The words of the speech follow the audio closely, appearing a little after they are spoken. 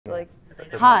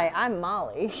Hi, I'm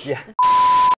Molly. Yeah.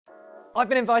 I've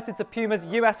been invited to Puma's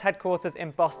US headquarters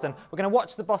in Boston. We're going to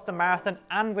watch the Boston Marathon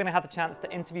and we're going to have the chance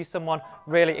to interview someone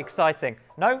really exciting.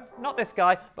 No, not this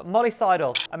guy, but Molly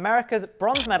Seidel, America's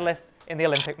bronze medalist in the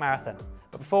Olympic marathon.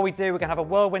 But before we do, we're going to have a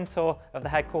whirlwind tour of the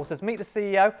headquarters, meet the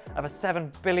CEO of a $7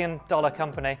 billion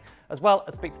company, as well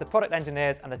as speak to the product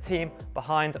engineers and the team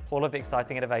behind all of the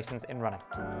exciting innovations in running.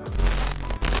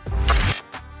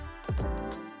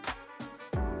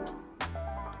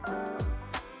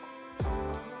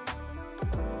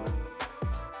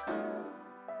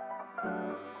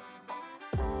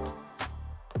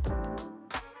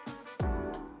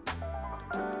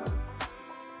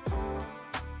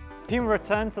 Puma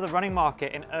returned to the running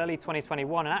market in early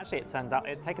 2021, and actually it turns out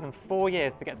it had taken them 4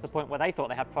 years to get to the point where they thought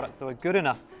they had products that were good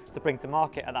enough to bring to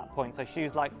market at that point. So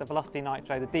shoes like the Velocity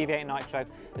Nitro, the Deviate Nitro,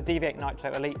 the Deviate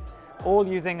Nitro Elite, all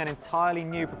using an entirely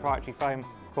new proprietary foam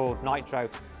called Nitro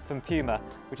from Puma,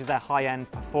 which is their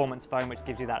high-end performance foam, which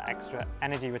gives you that extra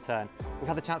energy return. We've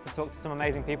had the chance to talk to some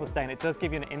amazing people today, and it does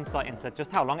give you an insight into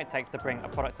just how long it takes to bring a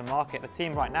product to market. The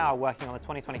team right now are working on the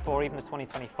 2024, even the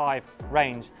 2025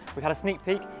 range. We've had a sneak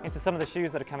peek into some of the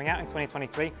shoes that are coming out in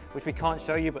 2023, which we can't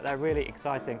show you, but they're really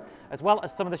exciting, as well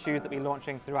as some of the shoes that we're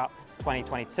launching throughout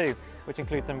 2022, which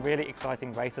include some really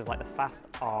exciting races like the Fast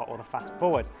R or the Fast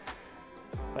Forward.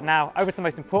 But now, over to the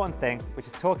most important thing, which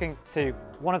is talking to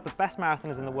one of the best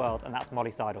marathoners in the world, and that's Molly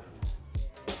Seidel.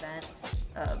 Event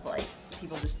of like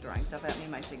people just throwing stuff at me,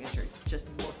 my signature just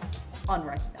looked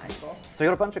unrecognizable. So we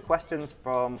got a bunch of questions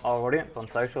from our audience on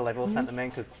social. They've all sent them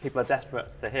in because people are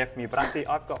desperate to hear from you. But actually,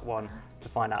 I've got one to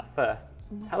find out first.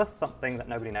 Tell us something that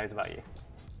nobody knows about you.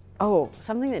 Oh,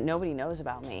 something that nobody knows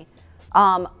about me.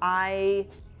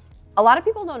 A lot of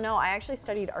people don't know, I actually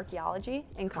studied archaeology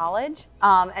in college,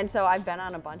 and so I've been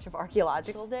on a bunch of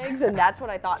archaeological digs, and that's what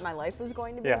I thought my life was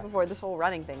going to be before this whole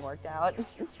running thing worked out.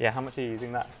 Yeah, how much are you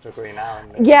using that degree now?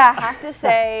 Yeah, I have to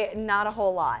say, not a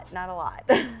whole lot, not a lot.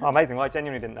 Oh, amazing, well I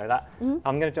genuinely didn't know that.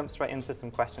 I'm going to jump straight into some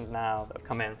questions now that have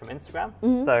come in from Instagram.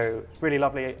 So it's really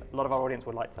lovely, a lot of our audience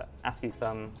would like to ask you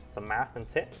some marathon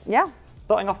tips. Yeah.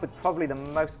 Starting off with probably the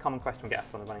most common question we get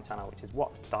asked on the running channel, which is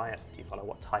what diet do you follow?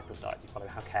 What type of diet do you follow?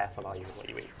 How careful are you with what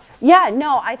you eat? Yeah,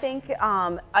 no, I think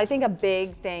a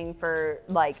big thing for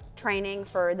like training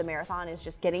for the marathon is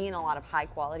just getting in a lot of high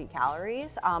quality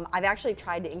calories. I've actually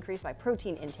tried to increase my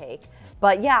protein intake,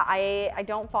 but yeah, I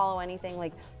don't follow anything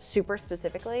like super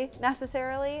specifically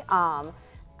necessarily.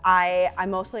 I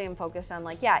mostly am focused on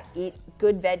like, yeah, eat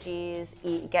good veggies,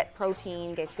 get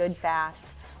protein, get good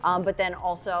fats. But then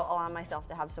also allow myself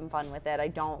to have some fun with it. I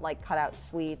don't like cut out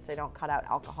sweets. I don't cut out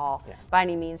alcohol by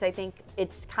any means. I think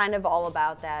it's kind of all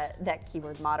about that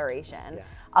keyword moderation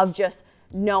of just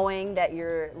knowing that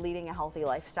you're leading a healthy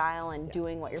lifestyle and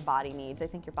doing what your body needs. I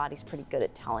think your body's pretty good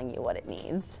at telling you what it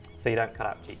needs. So you don't cut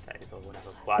out cheat days or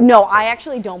whatever? No, I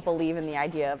actually don't believe in the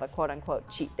idea of a quote unquote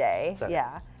cheat day. So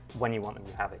when you want them,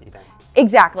 you have it, you don't.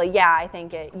 Exactly, yeah, I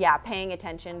think paying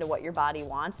attention to what your body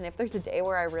wants, and if there's a day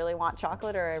where I really want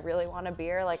chocolate or I really want a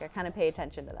beer, like I kind of pay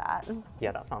attention to that.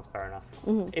 Yeah, that sounds fair enough.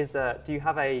 Do you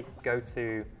have a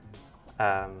go-to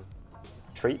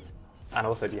treat? And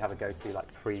also, do you have a go-to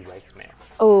like pre-race meal?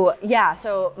 Oh yeah,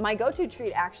 so my go-to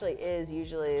treat actually is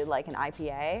usually like an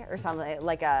IPA or something,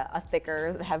 like a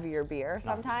thicker, heavier beer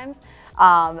sometimes,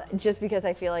 just because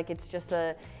I feel like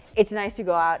it's nice to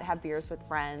go out, have beers with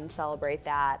friends, celebrate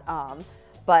that.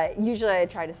 But usually I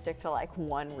try to stick to like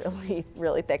one really,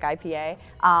 really thick IPA.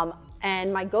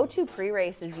 And my go-to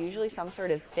pre-race is usually some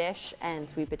sort of fish and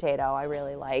sweet potato I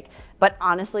really like. But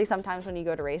honestly, sometimes when you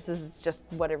go to races, it's just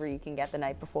whatever you can get the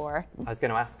night before. I was going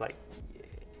to ask, like,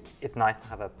 it's nice to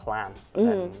have a plan, but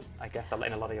then I guess in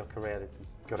a lot of your career,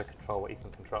 you've got to control what you can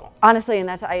control. Honestly,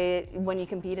 and when you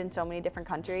compete in so many different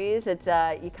countries, it's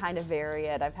you kind of vary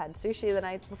it. I've had sushi the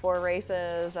night before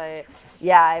races. I've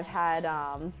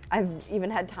even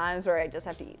had times where I just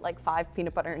have to eat like 5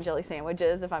 peanut butter and jelly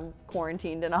sandwiches if I'm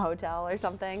quarantined in a hotel or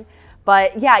something.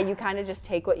 But yeah, you kind of just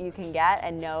take what you can get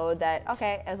and know that,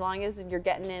 okay, as long as you're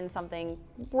getting in something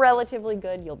relatively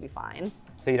good, you'll be fine.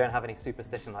 So you don't have any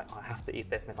superstition like, oh, I have to eat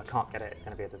this, and if I can't get it, it's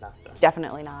going to be a disaster?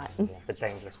 Definitely not. Yeah, it's a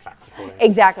dangerous track to fall in.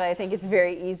 Exactly. I think it's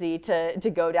very easy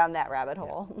to go down that rabbit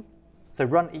hole. So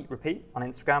Run, Eat, Repeat on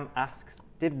Instagram asks,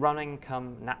 did running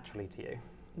come naturally to you?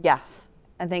 Yes.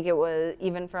 I think it was,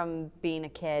 even from being a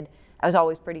kid, I was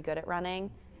always pretty good at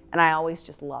running. And I always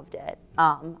just loved it.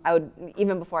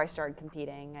 Even before I started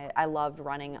competing, I loved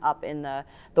running up in the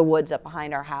woods up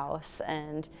behind our house.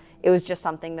 And it was just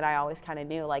something that I always kind of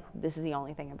knew, like, this is the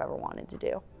only thing I've ever wanted to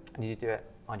do. And did you do it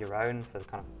on your own for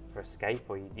for escape,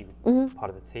 or you part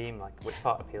of the team? Like, which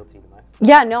part appealed to you the most?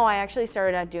 Yeah, no, I actually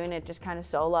started out doing it just kind of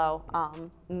solo.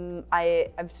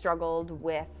 I've struggled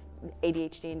with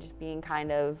ADHD and just being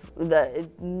kind of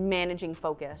managing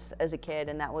focus as a kid,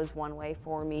 and that was one way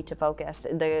for me to focus.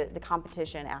 The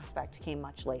competition aspect came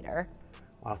much later.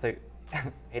 Wow, so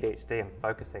ADHD and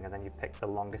focusing, and then you picked the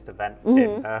longest event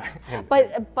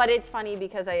But it's funny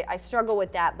because I struggle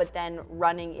with that, but then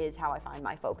running is how I find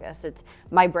my focus. It's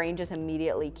my brain just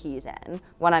immediately keys in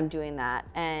when I'm doing that,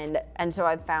 and so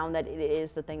I've found that it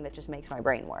is the thing that just makes my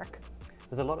brain work.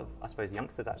 There's a lot of, I suppose,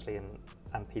 youngsters actually,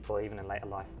 and people even in later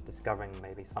life discovering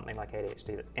maybe something like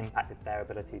ADHD that's impacted their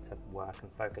ability to work and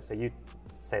focus. So you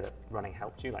say that running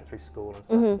helped you, like through school and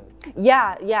stuff?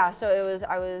 Yeah. So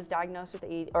I was diagnosed with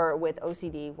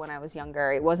OCD when I was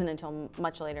younger. It wasn't until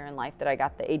much later in life that I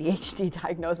got the ADHD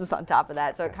diagnosis on top of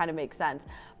that. So it kind of makes sense.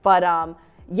 But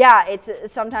yeah, it's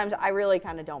sometimes I really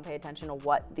kind of don't pay attention to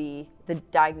what the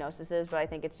diagnosis is, but I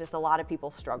think it's just a lot of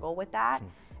people struggle with that.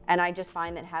 And I just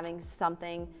find that having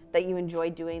something that you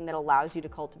enjoy doing that allows you to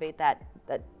cultivate that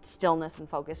stillness and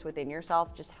focus within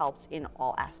yourself just helps in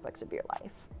all aspects of your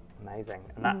life. Amazing.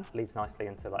 And that leads nicely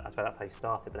into, like, I suppose that's how you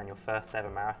started, but then your first ever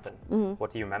marathon. What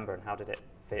do you remember and how did it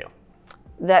feel?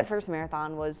 That first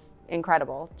marathon was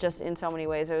incredible, just in so many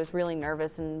ways. I was really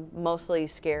nervous and mostly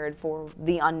scared for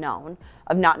the unknown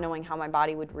of not knowing how my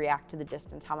body would react to the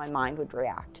distance, how my mind would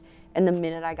react. And the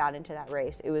minute I got into that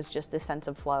race, it was just this sense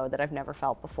of flow that I've never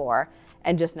felt before.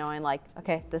 And just knowing, like,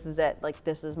 okay, this is it. Like,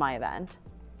 this is my event.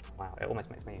 Wow, it almost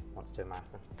makes me want to do a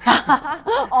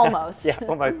marathon. Almost. Yeah,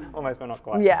 almost, but not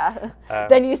quite. Yeah.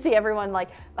 Then you see everyone, like,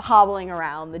 hobbling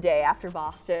around the day after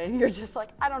Boston. You're just like,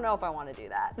 I don't know if I want to do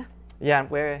that. Yeah,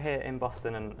 we're here in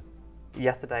Boston, and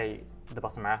yesterday, the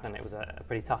Boston Marathon, it was a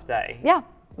pretty tough day. Yeah.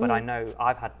 But I know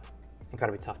I've had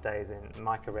incredibly tough days in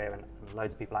my career, and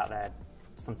loads of people out there.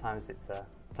 Sometimes it's a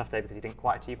tough day because you didn't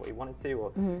quite achieve what you wanted to,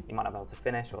 or you might not be able to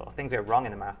finish, or things go wrong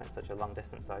in the marathon. It's such a long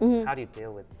distance. So how do you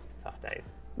deal with tough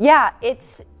days? Yeah,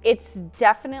 it's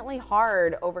definitely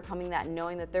hard overcoming that, and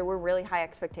knowing that there were really high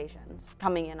expectations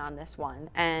coming in on this one.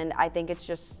 And I think it's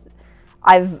just,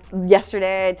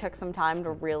 yesterday I took some time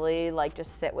to really, like,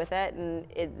 just sit with it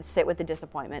and sit with the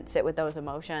disappointment, sit with those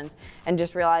emotions, and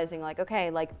just realizing, like, okay,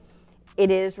 like, it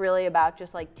is really about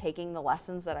just, like, taking the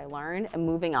lessons that I learned and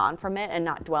moving on from it and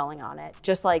not dwelling on it.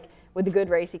 Just like with a good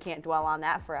race, you can't dwell on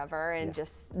that forever and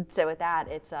just sit with that.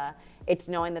 It's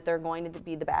knowing that there are going to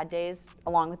be the bad days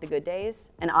along with the good days.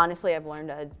 And honestly, I've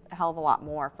learned a hell of a lot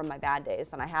more from my bad days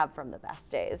than I have from the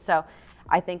best days. So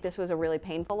I think this was a really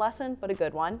painful lesson, but a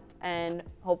good one. And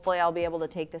hopefully I'll be able to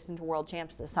take this into World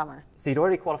Champs this summer. So you'd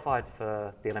already qualified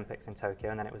for the Olympics in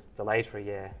Tokyo, and then it was delayed for a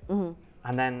year.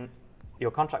 And then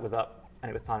your contract was up, and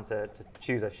it was time to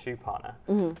choose a shoe partner.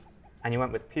 And you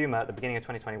went with Puma at the beginning of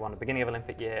 2021, the beginning of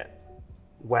Olympic year,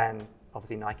 when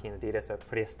obviously Nike and Adidas are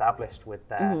pretty established with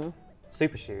their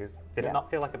super shoes. Did it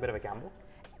not feel like a bit of a gamble?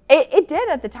 It did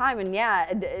at the time, and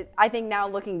yeah, I think now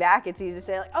looking back, it's easy to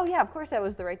say, like, oh yeah, of course that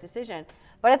was the right decision.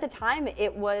 But at the time,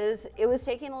 it was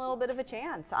taking a little bit of a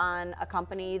chance on a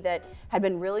company that had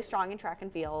been really strong in track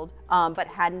and field, but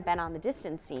hadn't been on the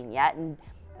distance scene yet. And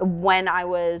when I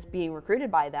was being recruited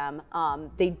by them,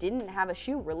 they didn't have a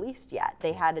shoe released yet.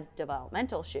 They had a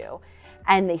developmental shoe,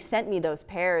 and they sent me those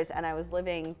pairs, and I was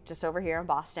living just over here in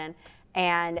Boston,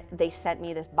 and they sent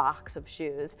me this box of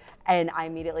shoes, and I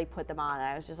immediately put them on, and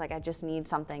I was just like, I just need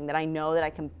something that I know that I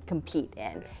can compete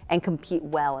in and compete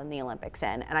well in the Olympics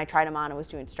in. And I tried them on. I was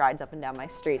doing strides up and down my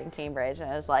street in Cambridge, and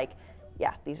I was like,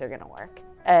 yeah, these are gonna work.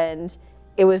 And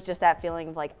it was just that feeling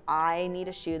of, like, I need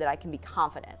a shoe that I can be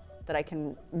confident that I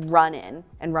can run in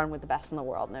and run with the best in the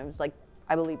world. And I was like,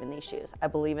 I believe in these shoes. I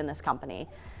believe in this company.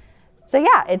 So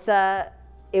yeah,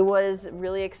 it was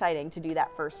really exciting to do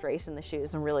that first race in the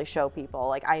shoes and really show people.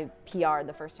 Like, I PR'd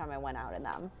the first time I went out in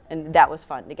them, and that was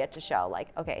fun to get to show, like,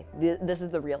 okay, this is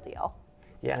the real deal.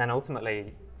 Yeah, and then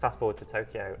ultimately, fast forward to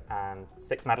Tokyo, and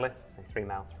 6 medalists, 3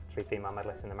 male, 3 female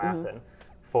medalists in the marathon,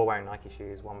 4 wearing Nike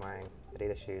shoes, 1 wearing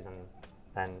Adidas shoes, and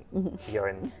then you're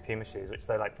in Puma shoes, which,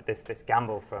 so, like, this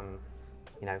gamble from,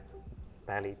 you know,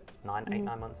 barely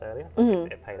 9 months earlier,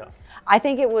 it paid off. I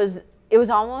think it was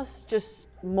almost just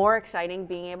more exciting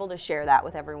being able to share that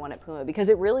with everyone at Puma, because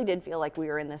it really did feel like we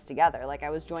were in this together. Like, I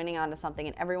was joining onto something,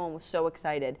 and everyone was so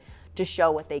excited to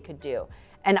show what they could do.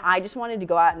 And I just wanted to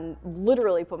go out and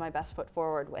literally put my best foot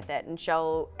forward with it and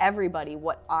show everybody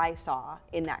what I saw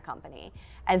in that company.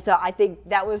 And so I think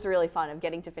that was really fun, of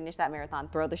getting to finish that marathon,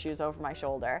 throw the shoes over my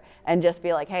shoulder, and just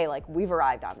be like, hey, like, we've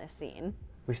arrived on this scene.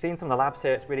 We've seen some of the labs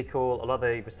here. It's really cool. A lot of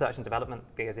the research and development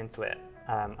that goes into it.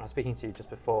 I was speaking to you just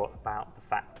before about the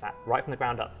fact that right from the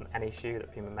ground up, from any shoe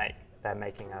that Puma make, they're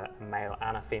making a male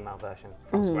and a female version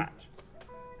from scratch.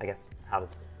 I guess, how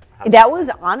does that was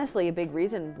honestly a big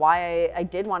reason why I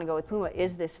did want to go with Puma,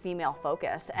 is this female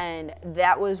focus. And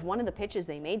that was one of the pitches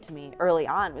they made to me early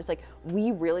on, was like,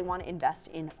 we really want to invest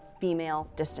in female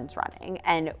distance running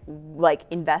and like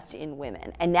invest in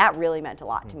women. And that really meant a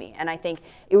lot to me. And I think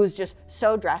it was just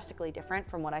so drastically different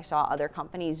from what I saw other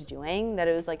companies doing, that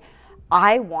it was like,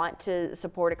 I want to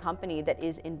support a company that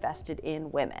is invested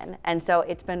in women. And so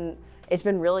it's been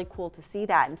really cool to see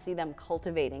that and see them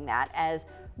cultivating that, as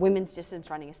women's distance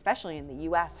running, especially in the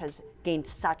US, has gained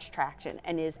such traction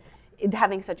and is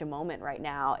having such a moment right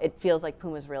now. It feels like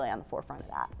Puma's really on the forefront of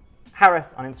that.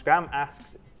 Harris on Instagram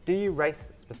asks, do you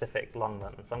race specific long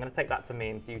runs? So I'm going to take that to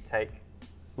mean, do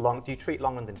you treat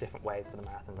long runs in different ways for the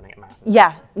marathon running at marathons?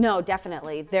 Yeah, no,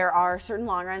 definitely. There are certain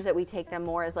long runs that we take them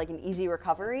more as like an easy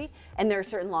recovery, and there are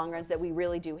certain long runs that we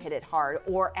really do hit it hard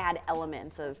or add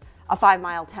elements of a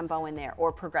 5-mile tempo in there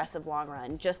or progressive long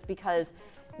run, just because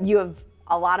you have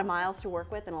a lot of miles to work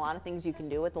with and a lot of things you can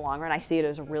do with the long run. I see it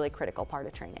as a really critical part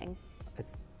of training.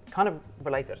 It's kind of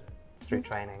related through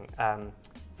training.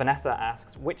 Vanessa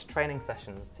asks, which training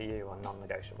sessions to you are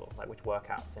non-negotiable? Like which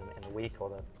workouts in the week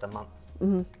or the months?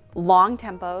 Long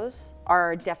tempos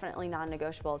are definitely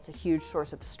non-negotiable. It's a huge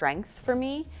source of strength for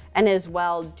me. And as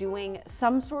well, doing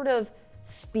some sort of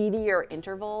speedier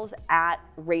intervals at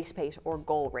race pace or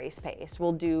goal race pace.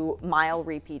 We'll do mile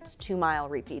repeats, 2-mile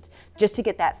repeats, just to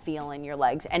get that feel in your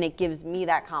legs. And it gives me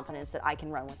that confidence that I can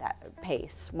run with that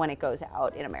pace when it goes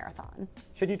out in a marathon.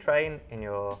 Should you train in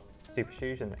your super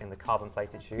shoes, in the carbon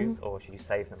plated shoes, or should you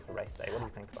save them for race day? What do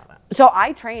you think about that? So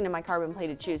I train in my carbon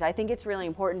plated shoes. I think it's really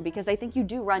important because I think you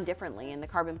do run differently in the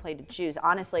carbon plated shoes.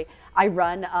 Honestly, I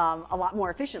run a lot more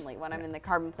efficiently when I'm in the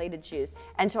carbon plated shoes.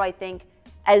 And so I think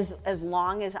as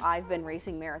long as I've been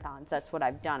racing marathons, that's what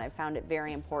I've done. I've found it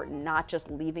very important, not just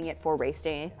leaving it for race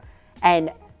day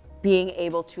and being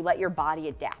able to let your body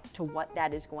adapt to what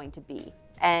that is going to be.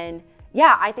 And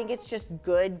yeah, I think it's just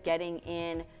good getting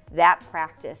in that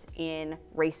practice in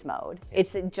race mode.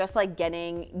 It's just like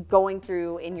going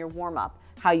through in your warm-up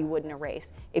how you would in a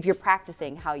race. If you're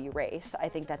practicing how you race, I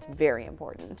think that's very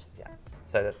important. Yeah,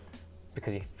 so that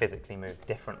because you physically move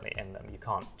differently in them, you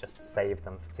can't just save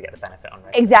them to get the benefit on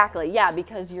race. Exactly, yeah,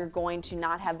 because you're going to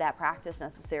not have that practice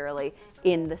necessarily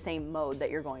in the same mode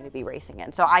that you're going to be racing in.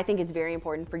 So I think it's very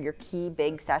important for your key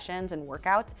big sessions and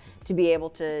workouts to be able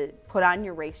to put on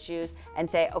your race shoes and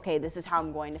say, okay, this is how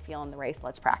I'm going to feel in the race,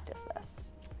 let's practice this.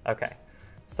 Okay,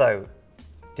 so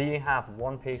do you have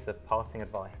one piece of parting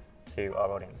advice to our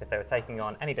audience if they were taking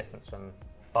on any distance from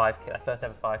 5K, their first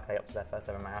ever 5K up to their first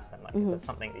ever marathon? Like, is there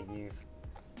something that you've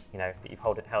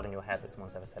held in your head that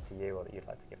someone's ever said to you, or that you'd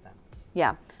like to give them?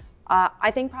 Yeah,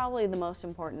 I think probably the most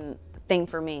important thing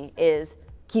for me is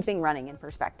keeping running in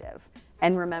perspective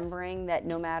and remembering that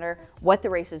no matter what the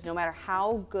race is, no matter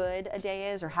how good a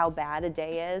day is or how bad a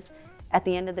day is, at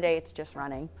the end of the day, it's just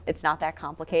running. It's not that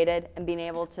complicated, and being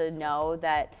able to know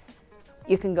that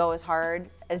you can go as hard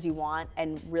as you want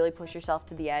and really push yourself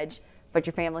to the edge, but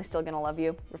your family's still gonna love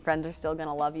you, your friends are still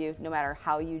gonna love you, no matter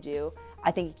how you do.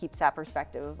 I think it keeps that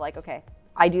perspective of like, okay,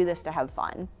 I do this to have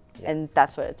fun, and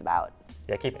that's what it's about.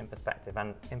 Yeah, keep it in perspective,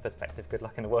 and in perspective, good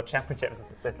luck in the World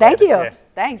Championships this Thank you. year.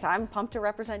 Thanks, I'm pumped to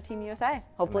represent Team USA.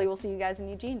 Hopefully we'll see you guys in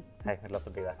Eugene. Hey, I'd love to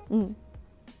be there.